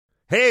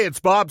Hey, it's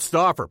Bob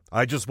Stauffer.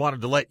 I just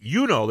wanted to let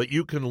you know that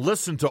you can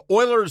listen to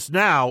Oilers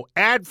Now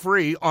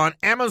ad-free on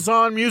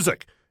Amazon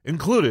Music,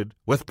 included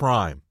with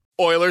Prime.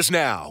 Oilers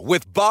Now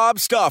with Bob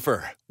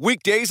Stauffer.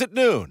 Weekdays at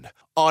noon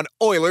on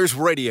Oilers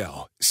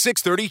Radio,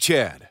 630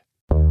 CHED.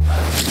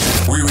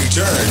 We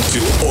return to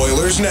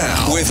Oilers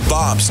Now with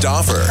Bob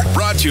Stauffer.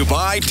 Brought to you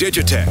by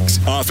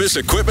Digitex. Office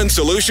Equipment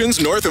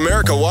Solutions North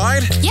America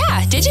wide?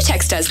 Yeah,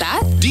 Digitex does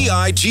that.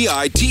 Digitex.ca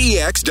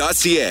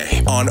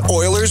on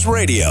Oilers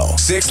Radio,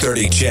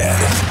 630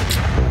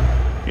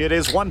 CHED. It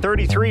is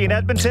 1:33 in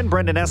Edmonton.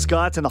 Brendan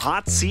Escott's in the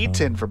hot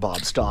seat in for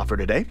Bob Stauffer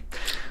today.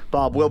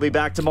 Bob will be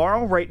back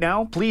tomorrow. Right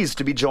now, pleased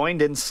to be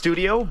joined in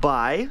studio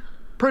by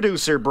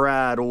producer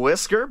Brad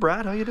Whisker.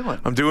 Brad, how you doing?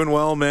 I'm doing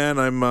well, man.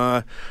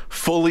 I'm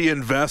fully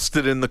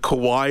invested in the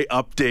Kawhi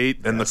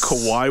update and the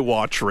Kawhi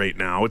watch right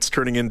now. It's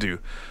turning into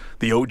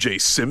the O.J.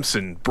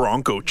 Simpson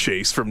Bronco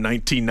chase from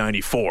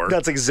 1994.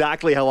 That's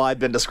exactly how I've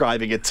been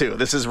describing it, too.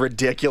 This is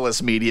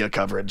ridiculous media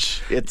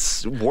coverage.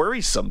 It's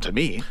worrisome to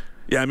me.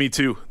 Yeah, me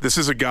too. This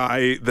is a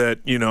guy that,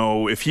 you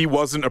know, if he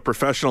wasn't a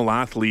professional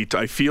athlete,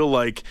 I feel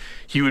like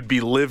he would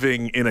be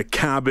living in a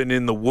cabin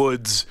in the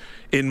woods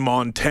in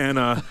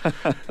Montana,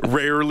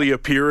 rarely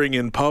appearing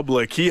in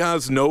public. He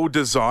has no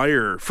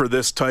desire for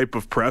this type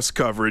of press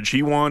coverage.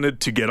 He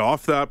wanted to get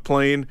off that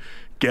plane,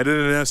 get in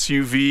an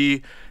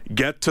SUV,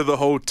 get to the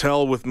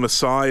hotel with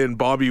Masai and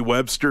Bobby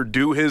Webster,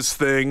 do his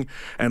thing,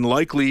 and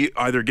likely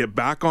either get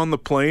back on the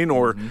plane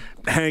or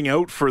hang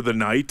out for the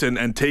night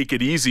and take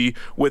it easy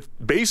with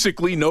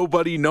basically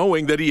nobody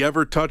knowing that he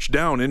ever touched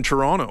down in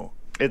Toronto.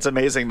 It's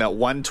amazing that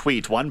one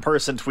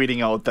person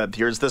tweeting out that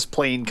here's this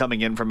plane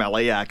coming in from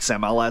LAX,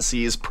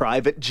 MLSE's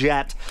private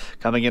jet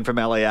coming in from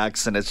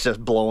LAX, and it's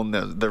just blown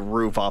the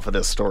roof off of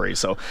this story.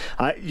 So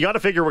you got to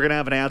figure we're going to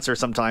have an answer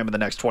sometime in the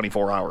next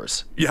 24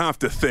 hours. You have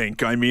to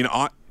think. I mean,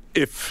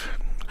 if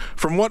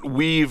from what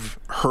we've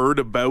heard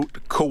about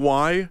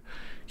Kawhi,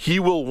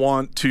 he will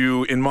want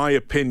to, in my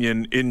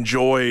opinion,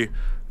 enjoy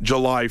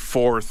July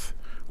 4th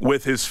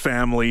with his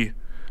family,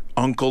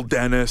 Uncle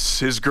Dennis,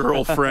 his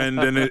girlfriend,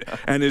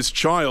 and his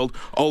child,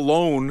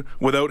 alone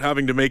without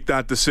having to make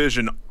that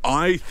decision.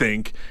 I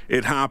think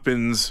it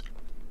happens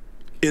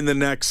in the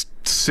next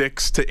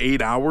 6 to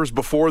 8 hours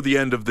before the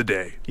end of the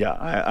day. Yeah,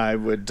 I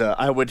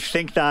would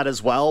think that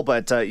as well,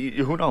 but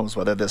who knows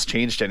whether this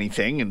changed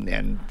anything,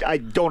 and I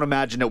don't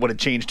imagine it would have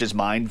changed his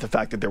mind, the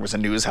fact that there was a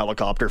news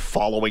helicopter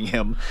following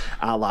him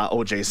a la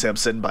O.J.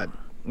 Simpson, but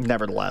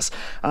nevertheless.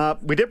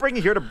 We did bring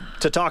you here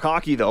to talk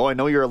hockey, though. I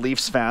know you're a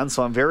Leafs fan,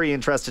 so I'm very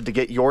interested to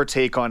get your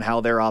take on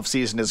how their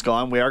offseason has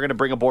gone. We are going to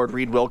bring aboard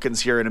Reed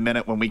Wilkins here in a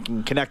minute when we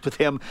can connect with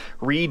him.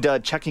 Reed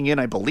checking in,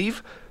 I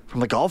believe, from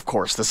the golf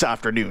course this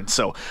afternoon.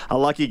 So a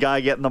lucky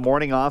guy getting the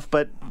morning off.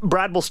 But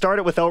Brad, we'll start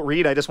it without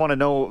Reed. I just want to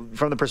know,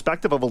 from the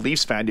perspective of a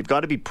Leafs fan, you've got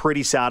to be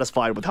pretty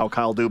satisfied with how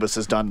Kyle Dubas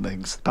has done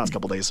things the past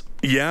couple days.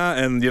 Yeah,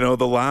 and you know,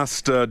 the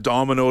last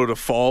domino to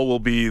fall will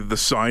be the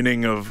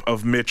signing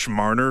of Mitch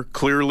Marner.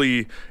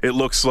 Clearly, it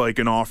looks like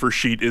an offer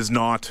sheet is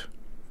not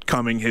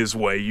coming his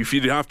way.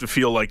 You'd have to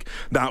feel like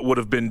that would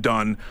have been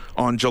done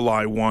on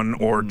July 1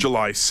 or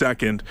July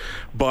 2nd.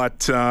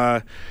 But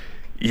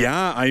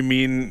yeah, I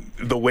mean,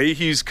 the way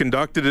he's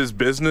conducted his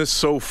business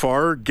so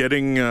far,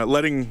 letting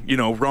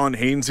Ron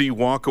Hainsey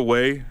walk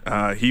away.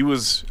 He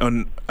was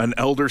an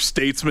elder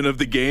statesman of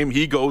the game.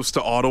 He goes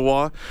to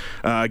Ottawa,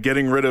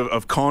 getting rid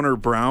of Connor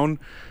Brown.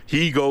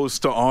 He goes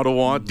to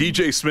Ottawa.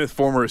 DJ Smith,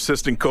 former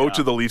assistant coach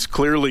of the Leafs,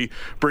 clearly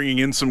bringing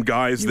in some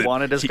guys. He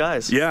wanted his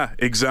guys. Yeah,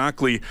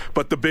 exactly.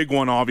 But the big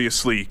one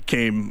obviously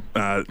came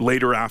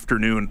later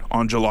afternoon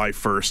on July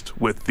 1st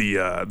with the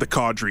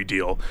Kadri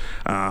deal.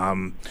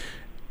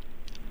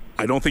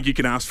 I don't think you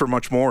can ask for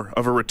much more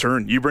of a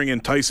return. You bring in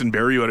Tyson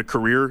Barrie, who had a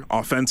career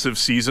offensive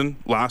season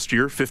last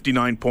year,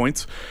 59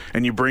 points,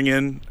 and you bring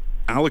in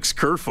Alex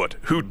Kerfoot,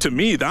 who to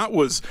me, that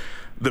was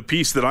the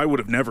piece that I would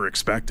have never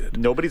expected.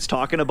 Nobody's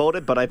talking about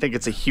it, but I think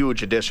it's a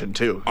huge addition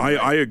too.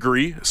 I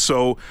agree.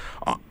 So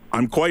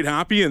I'm quite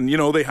happy, and you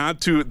know, they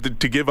had to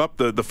give up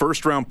the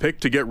first round pick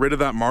to get rid of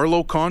that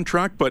Marleau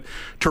contract, but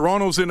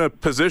Toronto's in a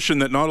position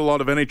that not a lot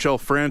of NHL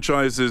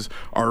franchises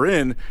are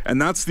in,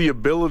 and that's the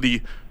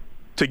ability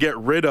to get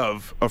rid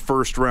of a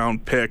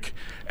first-round pick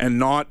and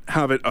not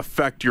have it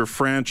affect your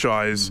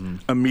franchise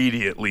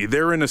immediately.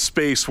 They're in a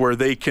space where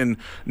they can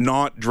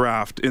not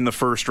draft in the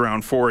first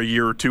round for a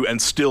year or two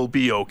and still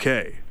be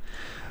okay.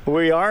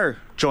 We are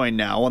joined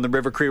now on the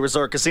River Cree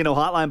Resort Casino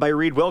Hotline by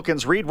Reed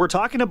Wilkins. Reed, we're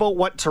talking about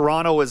what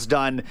Toronto has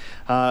done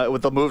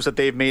with the moves that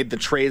they've made, the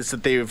trades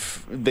that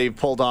they've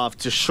pulled off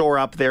to shore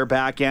up their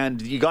back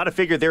end. You got to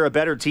figure they're a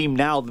better team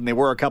now than they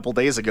were a couple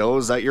days ago.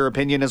 Is that your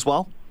opinion as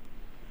well?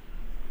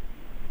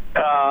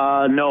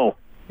 No,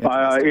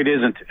 it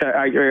isn't.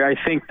 I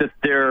think that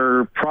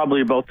they're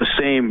probably about the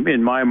same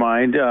in my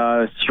mind.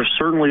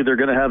 Certainly they're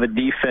going to have a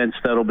defense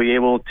that'll be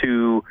able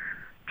to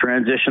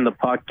transition the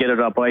puck, get it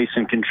up ice,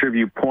 and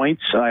contribute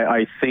points.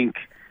 I think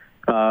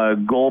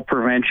goal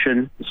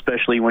prevention,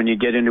 especially when you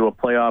get into a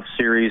playoff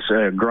series,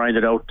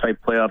 grinded out type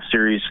playoff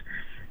series,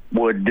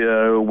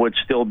 would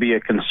still be a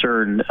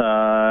concern.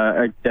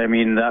 I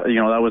mean, that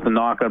was the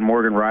knock on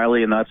Morgan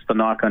Rielly, and that's the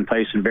knock on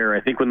Tyson Barrie.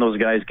 I think when those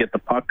guys get the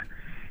puck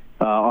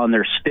on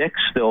their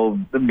sticks, they'll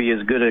be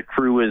as good a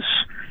crew as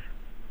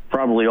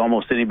probably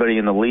almost anybody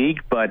in the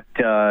league. But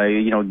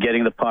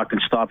getting the puck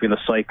and stopping the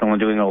cycle and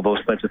doing all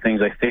those types of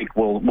things, I think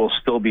will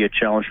still be a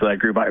challenge for that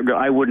group.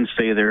 I wouldn't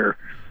say they're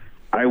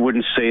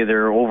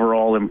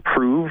overall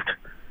improved.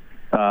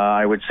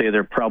 I would say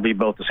they're probably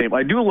about the same.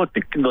 I do look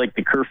like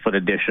the Kerfoot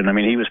addition. I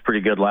mean, he was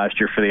pretty good last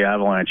year for the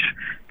Avalanche,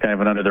 kind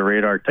of an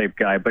under-the-radar type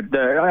guy. But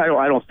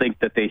I don't think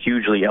that they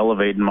hugely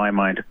elevate in my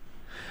mind.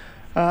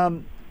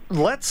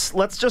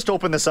 Let's just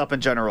open this up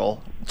in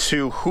general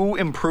to who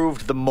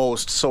improved the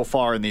most so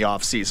far in the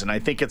offseason. I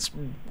think it's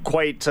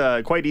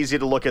quite easy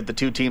to look at the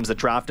two teams that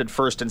drafted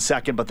first and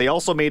second, but they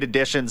also made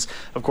additions.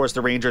 Of course,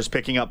 the Rangers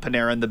picking up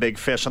Panarin, the big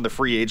fish on the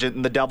free agent,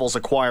 and the Devils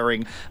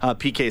acquiring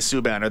PK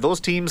Subban. Are those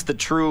teams the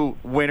true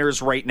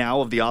winners right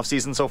now of the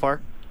offseason so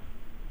far?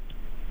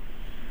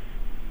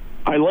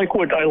 I like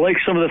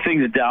some of the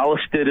things that Dallas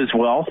did as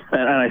well,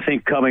 and I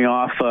think coming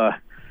off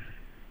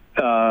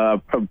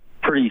a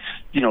pretty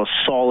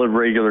solid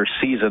regular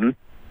season,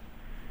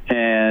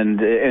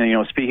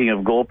 and speaking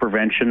of goal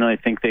prevention, I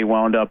think they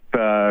wound up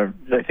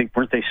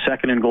weren't they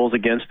second in goals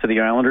against to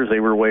the Islanders? They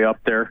were way up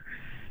there,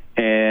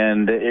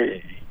 and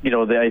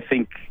I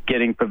think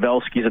getting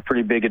Pavelski is a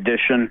pretty big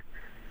addition,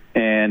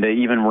 and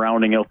even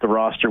rounding out the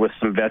roster with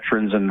some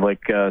veterans and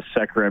like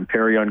Sekera and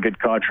Perry on good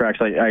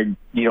contracts. I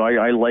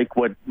like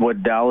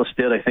what Dallas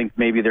did. I think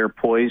maybe they're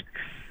poised,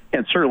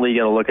 and certainly you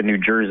got to look at New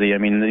Jersey. I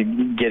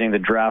mean, getting the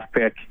draft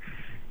pick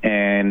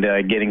and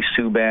getting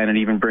Subban and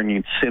even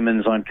bringing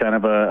Simmons on kind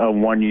of a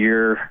 1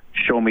 year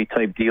show me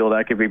type deal,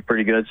 that could be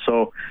pretty good.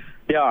 So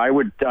yeah, I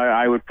would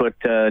put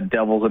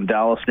Devils and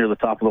Dallas near the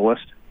top of the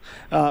list.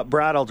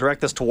 Brad, I'll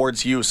direct this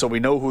towards you so we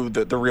know who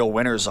the real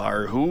winners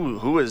are.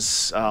 Who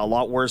is a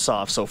lot worse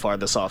off so far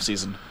this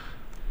offseason?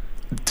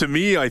 To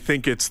me, I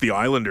think it's the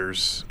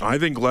Islanders. I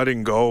think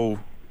letting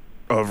go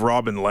of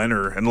Robin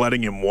Lehner and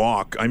letting him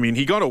walk. I mean,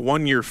 he got a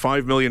 1 year,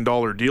 $5 million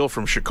deal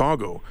from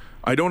Chicago.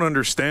 I don't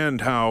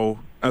understand how,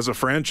 as a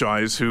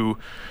franchise who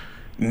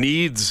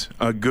needs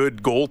a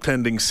good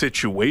goaltending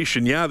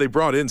situation, yeah, they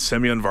brought in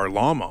Semyon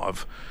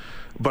Varlamov,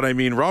 but I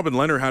mean, Robin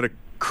Lehner had a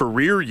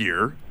career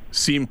year,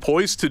 seemed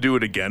poised to do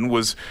it again,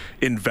 was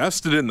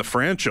invested in the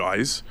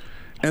franchise,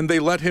 and they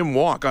let him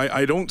walk.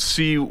 I don't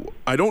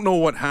know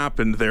what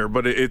happened there,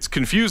 but it's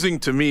confusing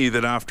to me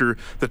that after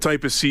the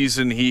type of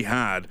season he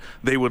had,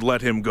 they would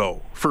let him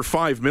go for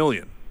 $5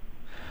 million.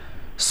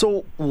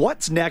 So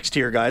what's next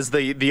here, guys?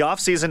 The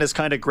offseason is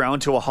kind of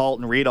ground to a halt,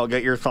 and Reed, I'll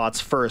get your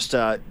thoughts first.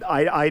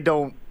 I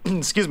don't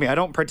I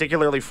don't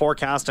particularly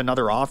forecast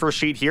another offer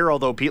sheet here,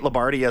 although Pete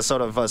Labardi has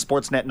sort of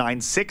Sportsnet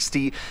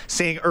 960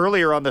 saying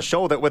earlier on the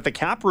show that with the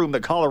cap room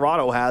that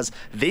Colorado has,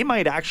 they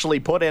might actually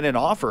put in an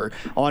offer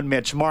on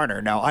Mitch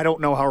Marner. Now, I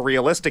don't know how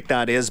realistic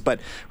that is, but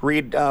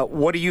Reed,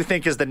 what do you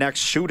think is the next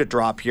shoe to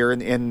drop here in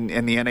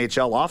the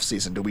NHL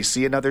offseason? Do we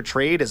see another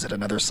trade? Is it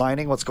another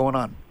signing? What's going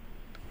on?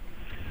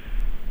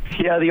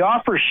 Yeah, the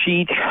offer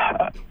sheet,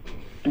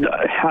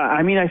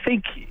 I mean, I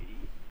think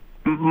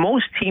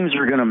most teams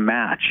are going to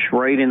match,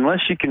 right?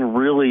 Unless you can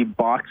really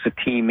box a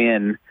team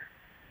in,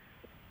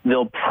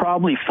 they'll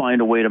probably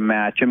find a way to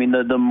match. I mean,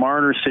 the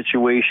Marner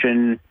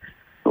situation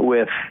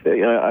with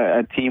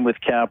a team with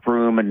cap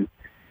room and,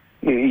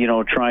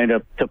 trying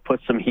to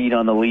put some heat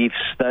on the Leafs,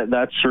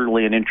 that's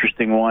certainly an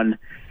interesting one.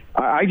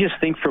 I just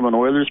think from an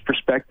Oilers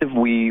perspective,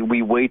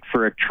 we wait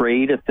for a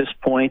trade at this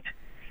point.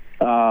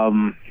 I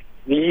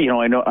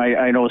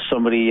know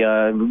somebody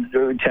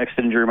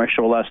texted during my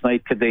show last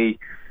night. Could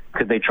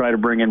they try to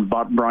bring in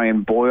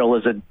Brian Boyle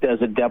as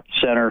a depth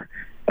center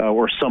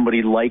or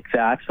somebody like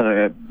that?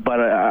 But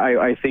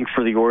I think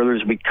for the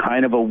Oilers, we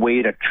kind of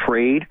await a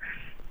trade.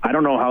 I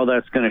don't know how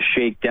that's going to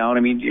shake down. I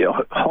mean,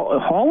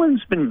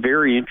 Holland's been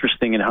very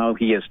interesting in how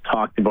he has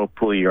talked about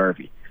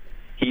Puljujarvi.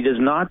 He does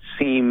not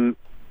seem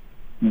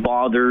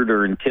bothered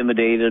or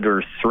intimidated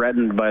or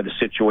threatened by the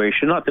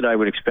situation. Not that I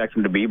would expect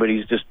him to be, but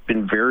he's just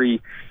been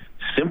very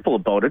simple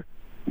about it.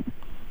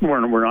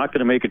 We're not going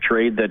to make a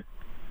trade that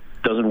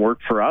doesn't work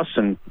for us,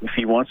 and if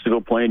he wants to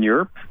go play in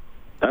Europe,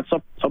 that's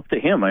up to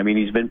him. I mean,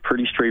 he's been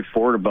pretty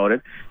straightforward about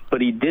it, but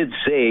he did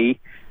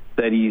say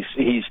that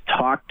he's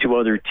talked to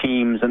other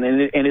teams,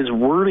 and his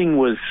wording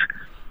was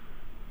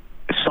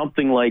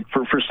something like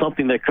for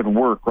something that could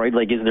work, right?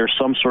 Like, is there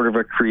some sort of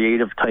a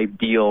creative type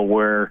deal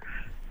where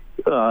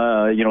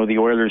the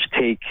Oilers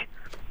take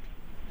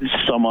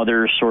some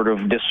other sort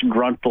of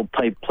disgruntled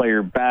type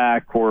player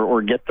back,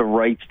 or get the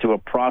rights to a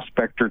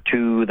prospect or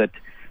two that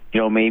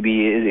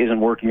maybe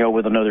isn't working out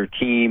with another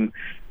team,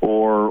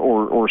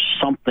 or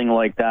something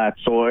like that.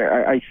 So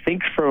I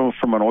think from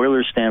an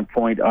Oilers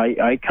standpoint,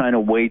 I kind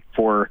of wait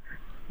for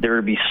there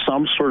to be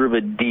some sort of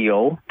a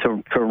deal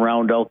to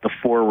round out the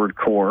forward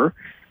core.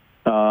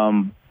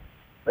 And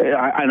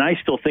I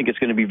still think it's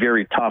going to be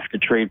very tough to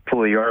trade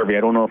Puljujarvi.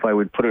 I don't know if I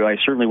would put it. I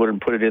certainly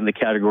wouldn't put it in the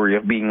category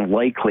of being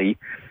likely.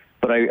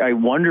 But I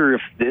wonder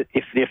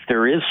if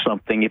there is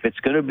something, if it's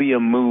going to be a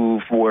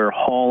move where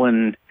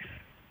Holland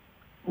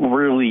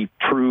really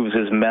proves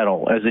his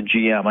mettle as a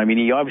GM. I mean,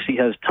 he obviously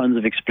has tons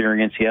of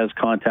experience. He has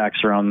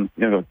contacts around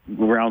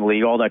around the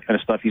league, all that kind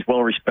of stuff. He's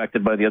well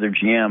respected by the other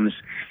GMs.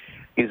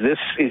 Is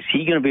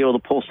he going to be able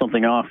to pull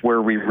something off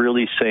where we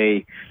really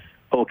say,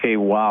 okay,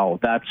 wow,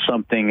 that's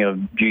something a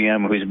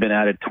GM who's been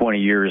at it 20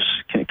 years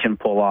can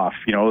pull off?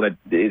 That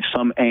is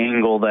some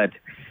angle that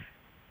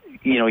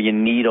you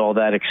need all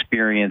that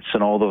experience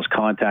and all those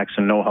contacts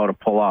and know how to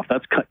pull off.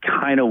 That's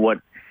kind of what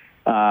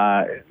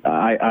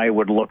I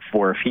would look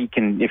for. If he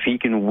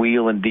can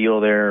wheel and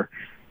deal there,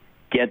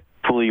 get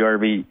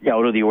Puljujarvi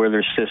out of the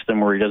Oilers system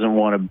where he doesn't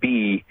want to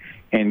be,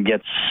 and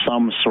get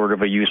some sort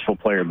of a useful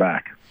player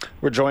back.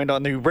 We're joined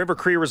on the River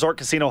Cree Resort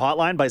Casino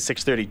hotline by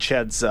 630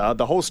 Cheds,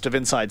 the host of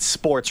Inside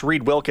Sports,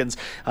 Reed Wilkins.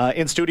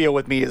 In studio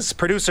with me is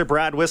producer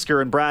Brad Whisker.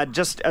 And Brad,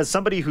 just as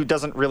somebody who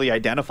doesn't really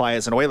identify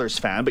as an Oilers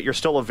fan, but you're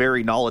still a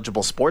very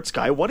knowledgeable sports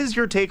guy, what is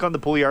your take on the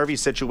Puljujarvi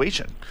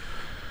situation?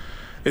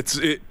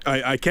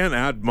 I can't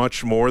add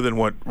much more than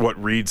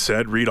what Reed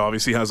said. Reed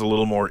obviously has a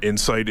little more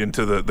insight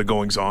into the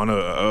goings-on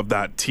of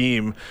that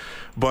team.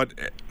 But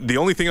the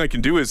only thing I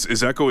can do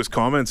is echo his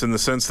comments in the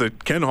sense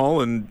that Ken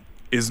Holland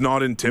is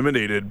not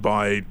intimidated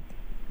by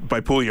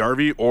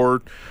Puljujarvi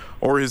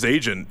or his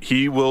agent.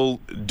 He will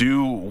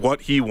do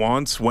what he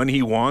wants when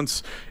he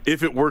wants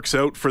if it works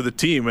out for the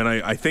team. And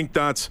I think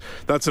that's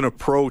an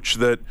approach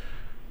that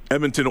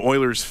Edmonton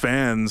Oilers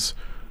fans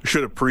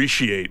should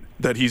appreciate,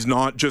 that he's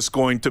not just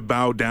going to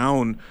bow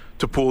down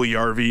to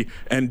Puljujarvi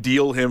and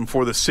deal him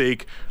for the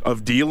sake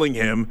of dealing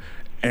him,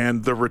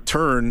 and the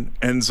return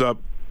ends up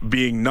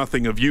being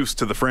nothing of use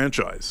to the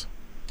franchise.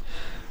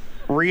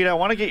 Reed, I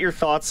want to get your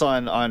thoughts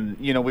on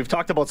we've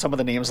talked about some of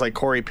the names like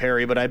Corey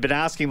Perry, but I've been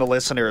asking the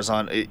listeners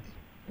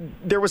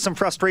there was some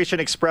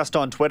frustration expressed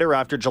on Twitter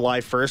after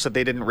July 1st that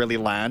they didn't really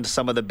land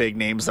some of the big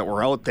names that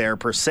were out there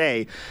per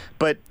se,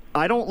 but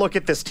I don't look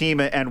at this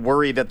team and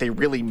worry that they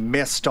really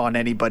missed on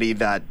anybody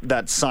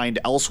that signed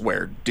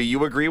elsewhere. Do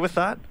you agree with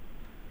that?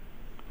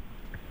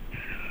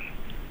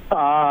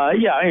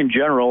 Yeah, in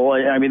general.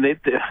 I mean,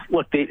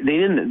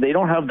 they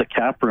don't have the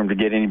cap room to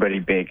get anybody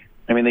big.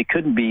 I mean, they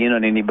couldn't be in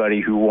on anybody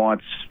who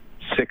wants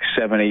 $6,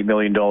 $7, $8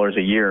 million a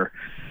year.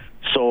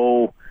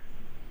 So,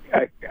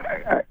 I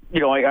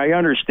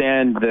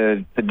understand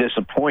the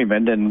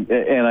disappointment,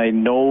 and I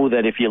know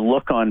that if you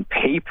look on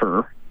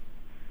paper,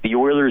 the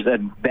Oilers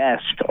at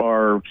best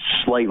are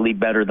slightly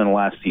better than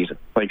last season.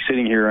 Like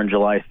sitting here on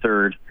July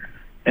 3rd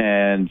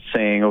and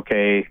saying,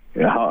 okay,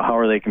 how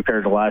are they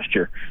compared to last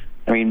year?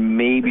 I mean,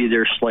 maybe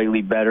they're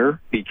slightly better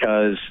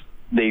because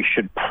they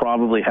should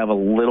probably have a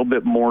little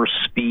bit more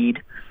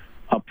speed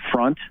up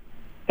front.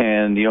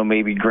 And,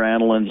 maybe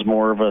Granolin's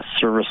more of a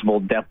serviceable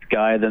depth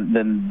guy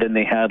than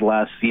they had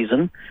last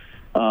season.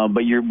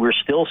 But we're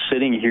still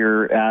sitting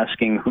here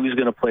asking who's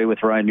going to play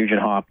with Ryan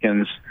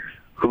Nugent-Hopkins,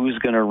 who's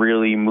going to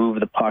really move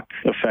the puck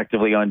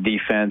effectively on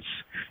defense,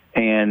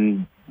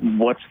 and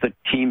what's the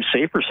team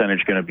save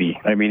percentage going to be?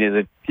 I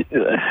mean,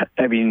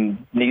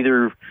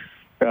 neither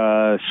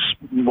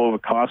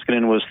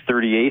Koskinen was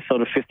 38th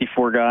out of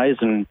 54 guys,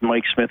 and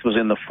Mike Smith was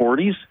in the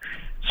 40s.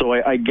 So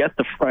I get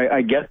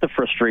the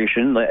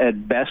frustration.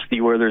 At best, the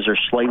Oilers are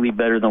slightly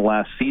better than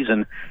last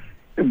season,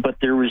 but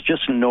there was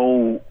just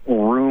no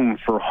room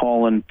for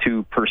Holland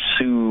to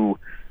pursue,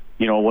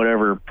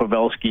 whatever,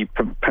 Pavelski,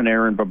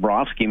 Panarin,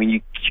 Bobrovsky. I mean,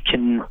 you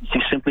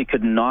simply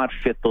could not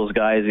fit those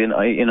guys in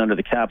under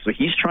the cap. So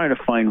he's trying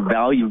to find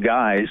value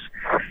guys,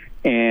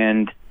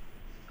 and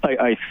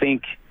I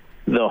think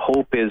the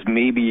hope is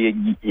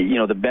maybe,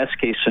 the best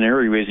case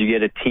scenario is you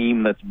get a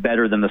team that's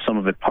better than the sum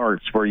of its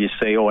parts, where you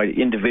say,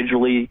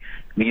 individually,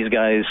 these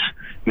guys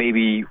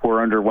maybe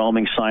were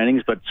underwhelming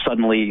signings, but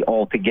suddenly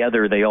all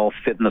together they all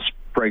fit in the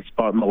right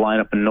spot in the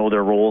lineup and know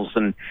their roles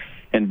and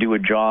do a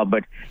job.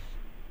 But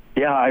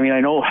yeah, I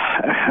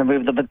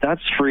mean, but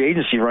that's free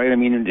agency, right? I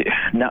mean,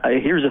 now,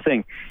 here's the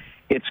thing.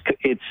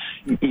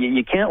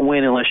 You can't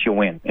win unless you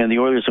win. And the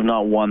Oilers have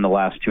not won the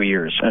last 2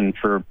 years and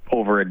for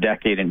over a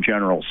decade in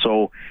general.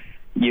 So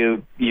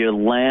you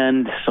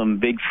land some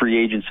big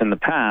free agents in the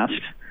past,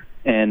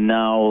 and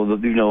now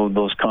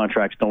those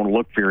contracts don't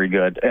look very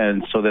good.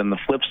 And so then the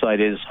flip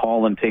side is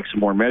Holland takes a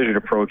more measured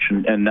approach,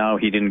 and now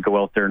he didn't go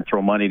out there and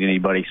throw money at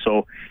anybody.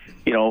 So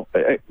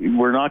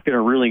we're not going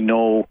to really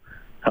know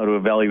how to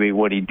evaluate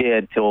what he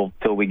did till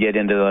we get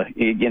into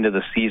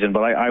the season.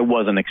 But I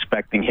wasn't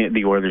expecting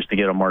the Oilers to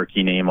get a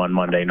marquee name on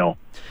Monday. No.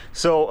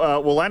 So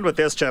we'll end with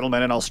this,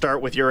 gentlemen, and I'll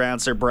start with your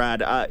answer,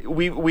 Brad.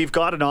 We've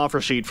got an offer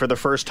sheet for the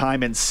first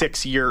time in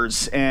 6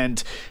 years,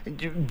 and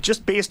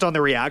just based on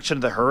the reaction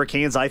of the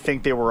Hurricanes, I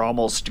think they were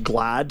almost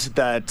glad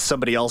that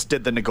somebody else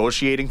did the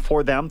negotiating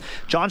for them.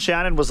 John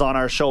Shannon was on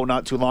our show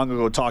not too long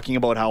ago talking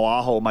about how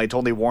Aho might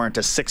only warrant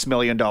a $6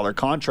 million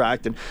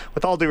contract, and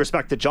with all due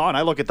respect to John,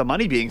 I look at the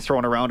money being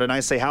thrown around and I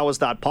say, how is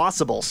that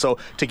possible? So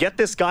to get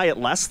this guy at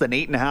less than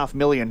 $8.5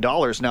 million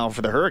now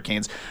for the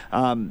Hurricanes,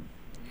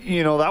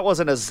 that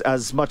wasn't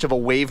as much of a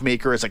wave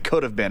maker as it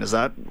could have been. Is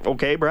that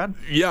okay, Brad?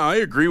 Yeah, I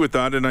agree with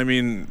that. And I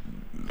mean,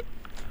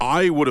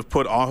 I would have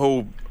put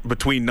Aho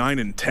between 9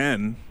 and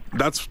 10.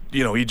 That's,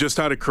 he just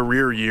had a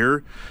career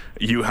year.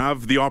 You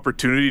have the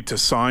opportunity to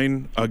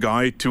sign a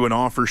guy to an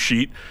offer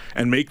sheet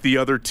and make the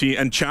other team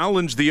and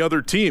challenge the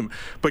other team.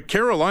 But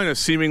Carolina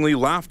seemingly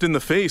laughed in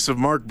the face of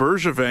Marc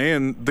Bergevin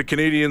and the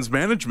Canadiens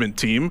management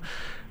team.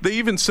 They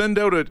even send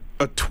out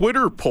a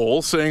Twitter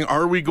poll saying,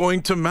 are we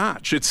going to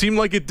match? It seemed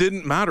like it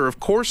didn't matter. Of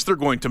course they're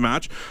going to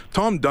match.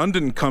 Tom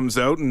Dundon comes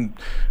out and,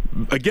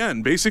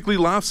 again, basically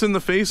laughs in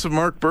the face of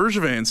Marc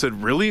Bergevin and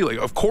said, really? Like,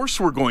 of course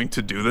we're going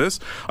to do this.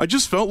 I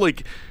just felt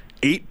like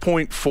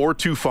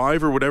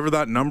 8.425 or whatever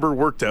that number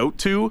worked out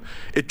to,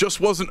 it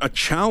just wasn't a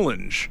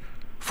challenge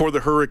for the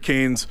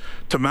Hurricanes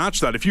to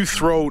match that. If you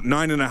throw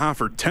 9.5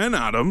 or 10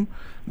 at them,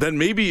 then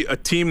maybe a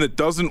team that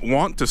doesn't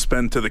want to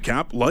spend to the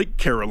cap, like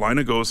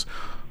Carolina, goes,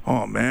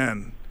 oh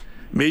man,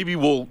 maybe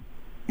we'll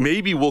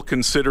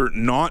consider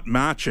not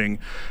matching.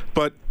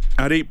 But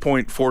at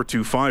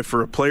 8.425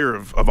 for a player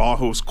of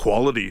Aho's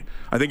quality,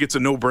 I think it's a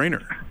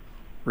no-brainer.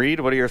 Reed,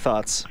 what are your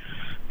thoughts?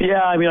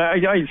 Yeah, I mean,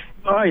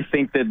 I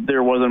think that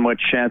there wasn't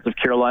much chance of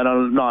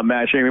Carolina not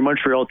matching. I mean,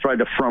 Montreal tried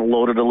to front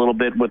load it a little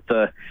bit with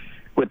the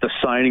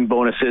signing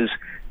bonuses,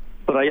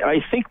 but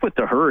I think with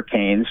the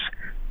Hurricanes,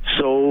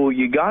 so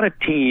you got a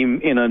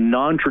team in a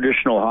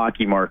non-traditional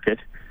hockey market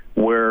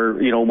where,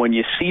 when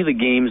you see the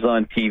games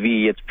on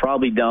TV, it's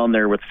probably down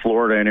there with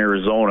Florida and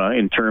Arizona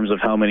in terms of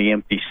how many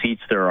empty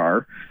seats there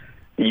are.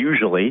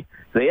 Usually,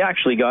 they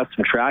actually got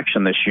some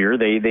traction this year.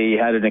 They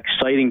had an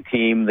exciting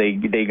team.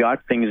 They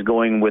got things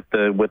going with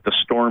the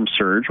storm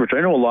surge, which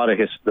I know a lot of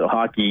the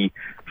hockey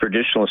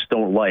traditionalists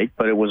don't like,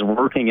 but it was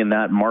working in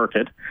that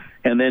market.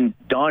 And then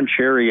Don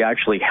Cherry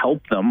actually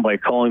helped them by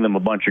calling them a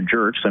bunch of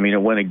jerks. I mean,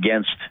 it went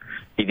against.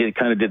 He did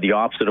the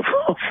opposite of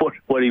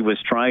what he was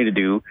trying to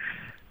do.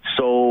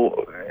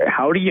 So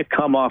how do you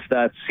come off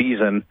that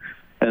season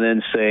and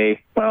then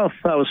say, well,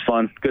 that was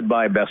fun,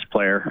 goodbye, best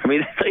player? I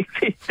mean,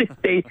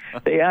 they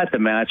had to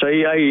match.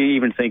 I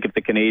even think if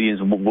the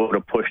Canadiens would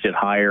have pushed it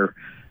higher,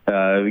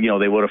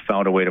 they would have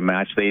found a way to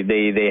match.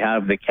 They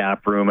have the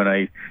cap room, and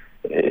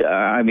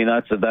I mean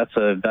that's an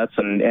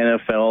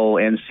NFL,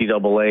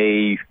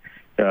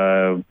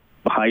 NCAA,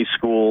 high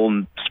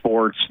school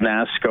sports,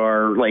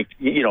 NASCAR,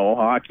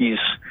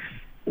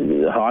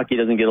 hockey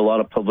doesn't get a lot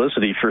of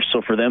publicity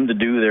for them to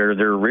do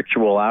their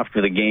ritual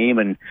after the game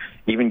and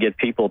even get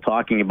people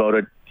talking about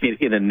it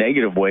in a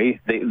negative way.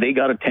 They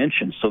got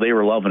attention, so they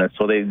were loving it.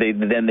 So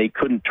they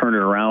couldn't turn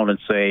it around and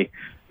say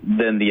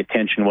then the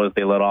attention was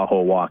they let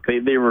Aho walk.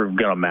 They were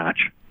gonna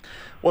match.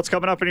 What's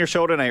coming up in your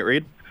show tonight,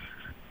 Reed?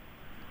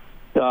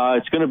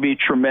 It's going to be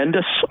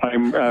tremendous.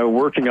 I'm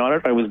working on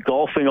it. I was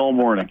golfing all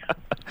morning,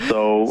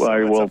 so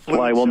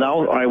I will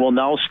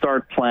now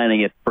start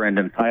planning it,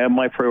 Brendan. I have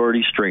my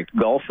priorities straight.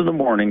 Golf in the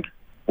morning,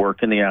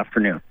 work in the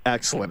afternoon.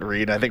 Excellent,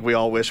 Reed. I think we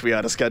all wish we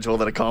had a schedule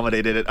that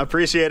accommodated it.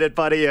 Appreciate it,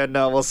 buddy, and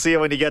we'll see you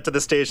when you get to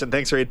the station.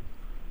 Thanks, Reed.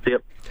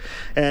 Yep.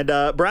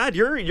 And Brad,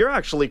 you're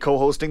actually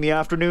co-hosting the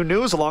afternoon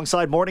news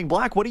alongside Morgan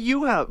Black. What do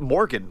you have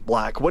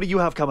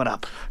coming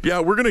up? Yeah,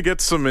 we're going to get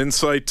some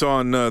insight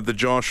on the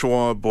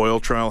Joshua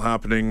Boyle trial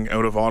happening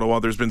out of Ottawa.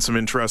 There's been some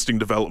interesting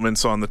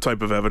developments on the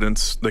type of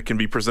evidence that can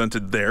be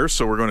presented there,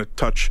 so we're going to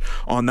touch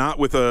on that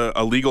with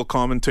a legal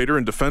commentator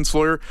and defense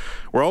lawyer.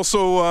 We're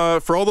also,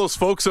 for all those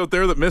folks out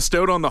there that missed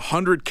out on the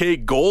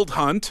 100K gold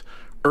hunt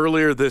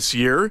earlier this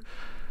year,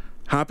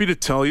 happy to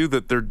tell you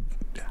that they're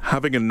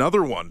having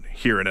another one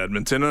here in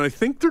Edmonton, and I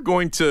think they're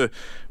going to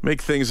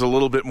make things a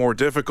little bit more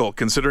difficult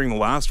considering the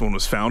last one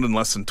was found in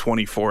less than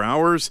 24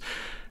 hours.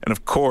 And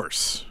of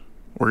course,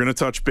 we're going to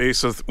touch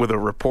base with a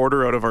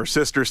reporter out of our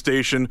sister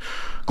station,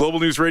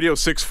 Global News Radio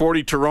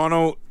 640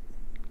 Toronto.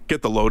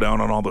 Get the lowdown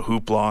on all the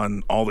hoopla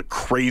and all the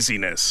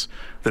craziness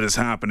that is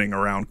happening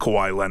around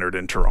Kawhi Leonard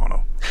in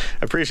Toronto.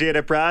 Appreciate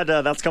it, Brad.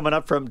 That's coming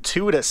up from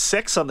 2 to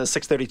 6 on the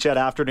 6:30 CHED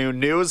Afternoon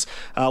News.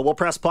 We'll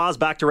press pause,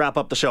 back to wrap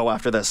up the show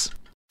after this.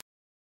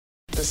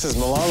 This is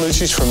Milan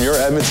Lucic from your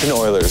Edmonton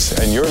Oilers,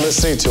 and you're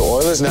listening to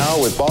Oilers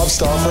Now with Bob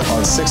Stauffer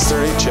on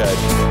 630 CHED.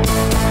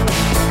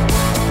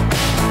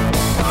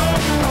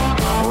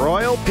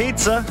 Royal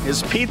Pizza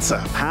is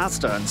pizza,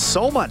 pasta, and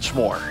so much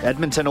more.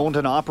 Edmonton owned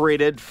and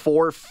operated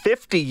for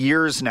 50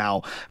 years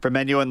now. For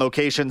menu and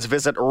locations,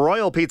 visit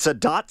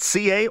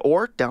royalpizza.ca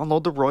or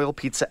download the Royal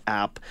Pizza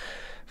app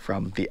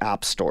from the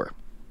App Store.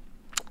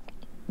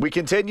 We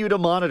continue to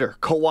monitor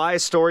Kawhi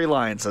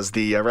storylines as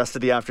the rest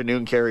of the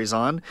afternoon carries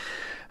on.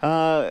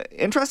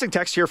 Interesting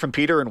text here from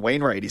Peter in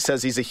Wainwright. He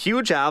says he's a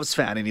huge Avs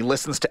fan and he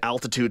listens to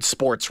Altitude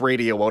Sports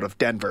Radio out of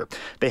Denver.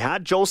 They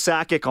had Joe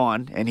Sakic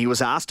on and he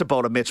was asked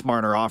about a Mitch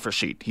Marner offer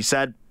sheet. He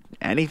said,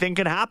 anything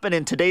can happen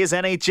in today's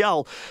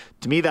NHL.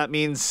 To me, that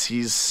means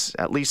he's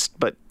at least,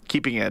 but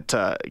keeping it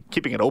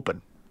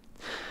open.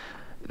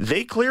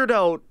 They cleared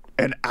out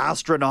an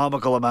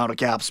astronomical amount of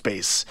cap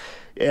space.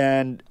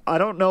 And I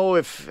don't know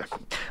if...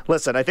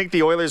 Listen, I think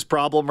the Oilers'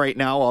 problem right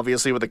now,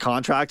 obviously, with the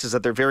contracts is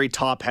that they're very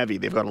top-heavy.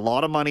 They've got a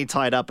lot of money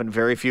tied up in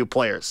very few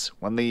players.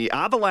 When the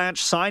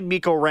Avalanche signed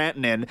Mikko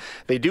Rantanen,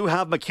 they do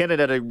have McKinnon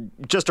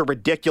at just a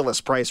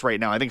ridiculous price right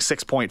now. I think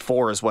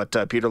 6.4 is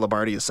what Peter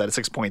Lombardi has said,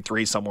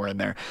 6.3 somewhere in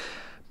there.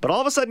 But all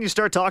of a sudden, you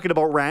start talking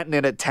about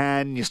Rantanen at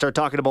 10. You start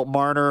talking about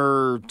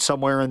Marner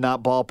somewhere in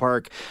that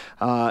ballpark.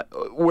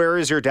 Where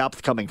is your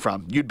depth coming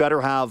from? You'd better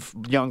have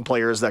young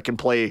players that can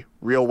play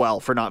real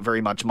well for not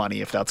very much money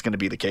if that's going to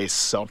be the case.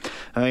 So,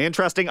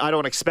 interesting. I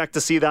don't expect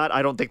to see that.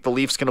 I don't think the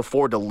Leafs can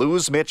afford to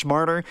lose Mitch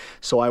Marner,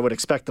 so I would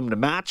expect them to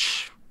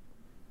match.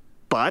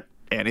 But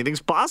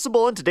anything's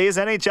possible in today's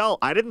NHL.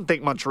 I didn't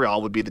think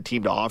Montreal would be the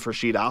team to offer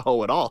sheet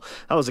Aho at all.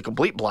 That was a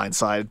complete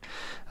blindside.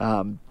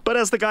 But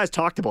as the guys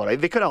talked about,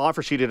 they could have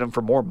offer sheeted him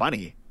for more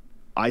money,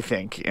 I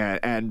think,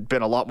 and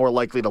been a lot more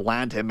likely to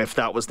land him if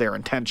that was their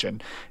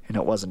intention. And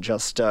it wasn't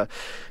just,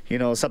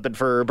 something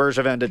for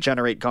Bergevin to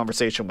generate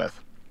conversation with.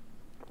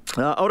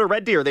 Out of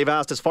Red Deer, they've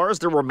asked, as far as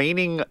the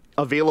remaining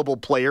available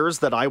players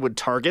that I would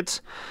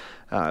target,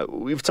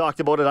 we've talked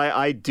about it.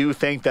 I do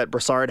think that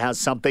Brassard has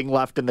something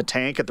left in the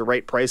tank at the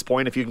right price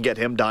point. If you can get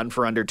him done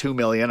for under $2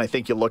 million, I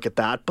think you look at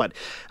that. But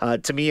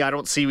to me, I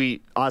don't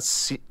see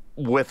us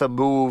with a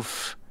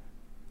move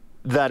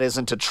that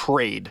isn't a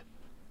trade.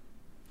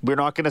 We're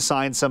not going to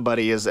sign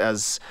somebody as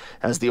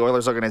the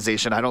Oilers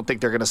organization. I don't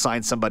think they're going to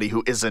sign somebody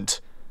who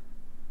isn't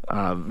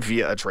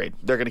via a trade.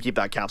 They're going to keep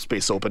that cap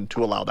space open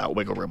to allow that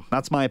wiggle room.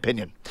 That's my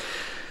opinion.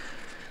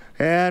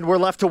 And we're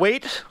left to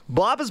wait.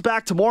 Bob is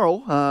back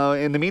tomorrow.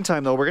 In the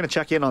meantime, though, we're going to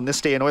check in on this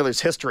day in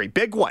Oilers history.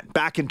 Big one.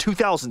 Back in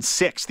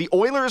 2006, the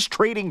Oilers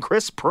trading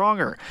Chris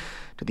Pronger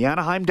to the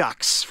Anaheim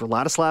Ducks for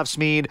Ladislav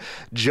Smid,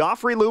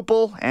 Joffrey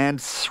Lupul, and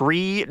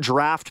 3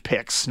 draft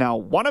picks. Now,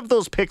 one of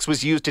those picks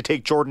was used to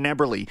take Jordan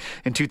Eberle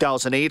in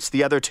 2008.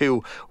 The other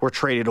 2 were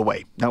traded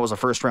away. That was a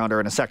first-rounder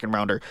and a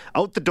second-rounder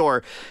out the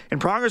door. In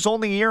Pronger's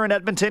only year in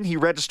Edmonton, he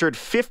registered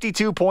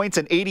 52 points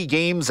in 80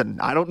 games, and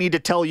I don't need to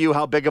tell you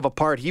how big of a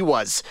part he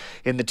was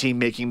in the team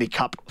making the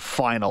Cup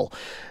final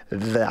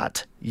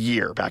that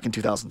year, back in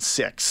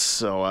 2006.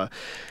 So,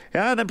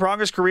 and then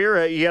Pronger's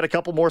career, he had a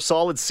couple more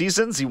solid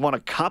seasons. He won a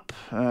Cup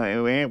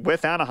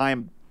with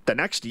Anaheim the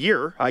next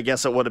year, I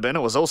guess it would have been.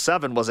 It was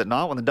 2007, was it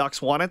not, when the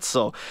Ducks won it?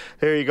 So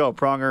there you go.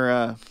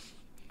 Pronger,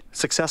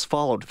 success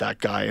followed that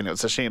guy, and it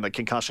was a shame that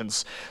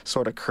concussions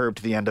sort of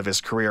curbed the end of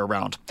his career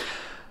around.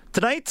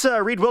 Tonight,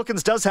 Reed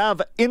Wilkins does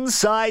have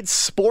Inside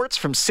Sports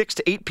from 6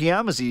 to 8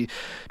 p.m. as he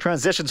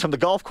transitions from the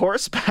golf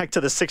course back to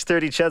the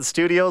 6:30 Ched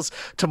Studios.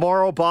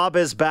 Tomorrow, Bob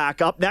is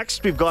back. Up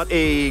next, we've got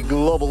a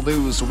global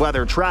news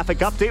weather traffic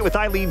update with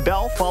Eileen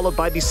Bell, followed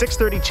by the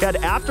 6:30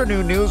 Ched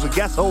afternoon news with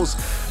guest host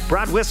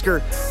Brad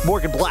Whisker,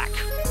 Morgan Black.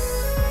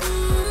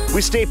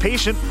 We stay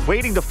patient,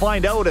 waiting to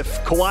find out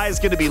if Kawhi is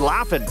going to be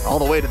laughing all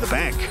the way to the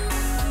bank.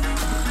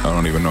 I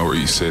don't even know where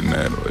you're sitting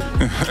at.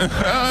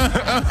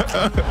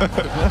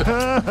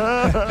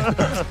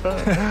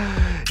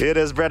 It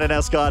is Brendan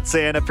Escott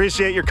saying,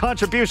 appreciate your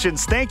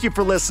contributions. Thank you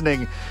for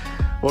listening.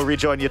 We'll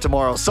rejoin you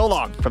tomorrow. So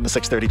long from the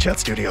 6:30 Ched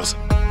Studios.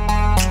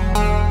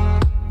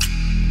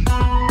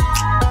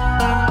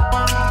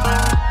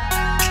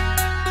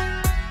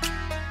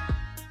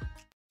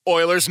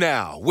 Oilers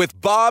Now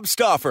with Bob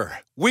Stauffer.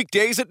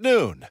 Weekdays at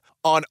noon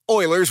on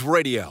Oilers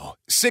Radio,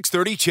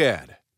 630 Ched.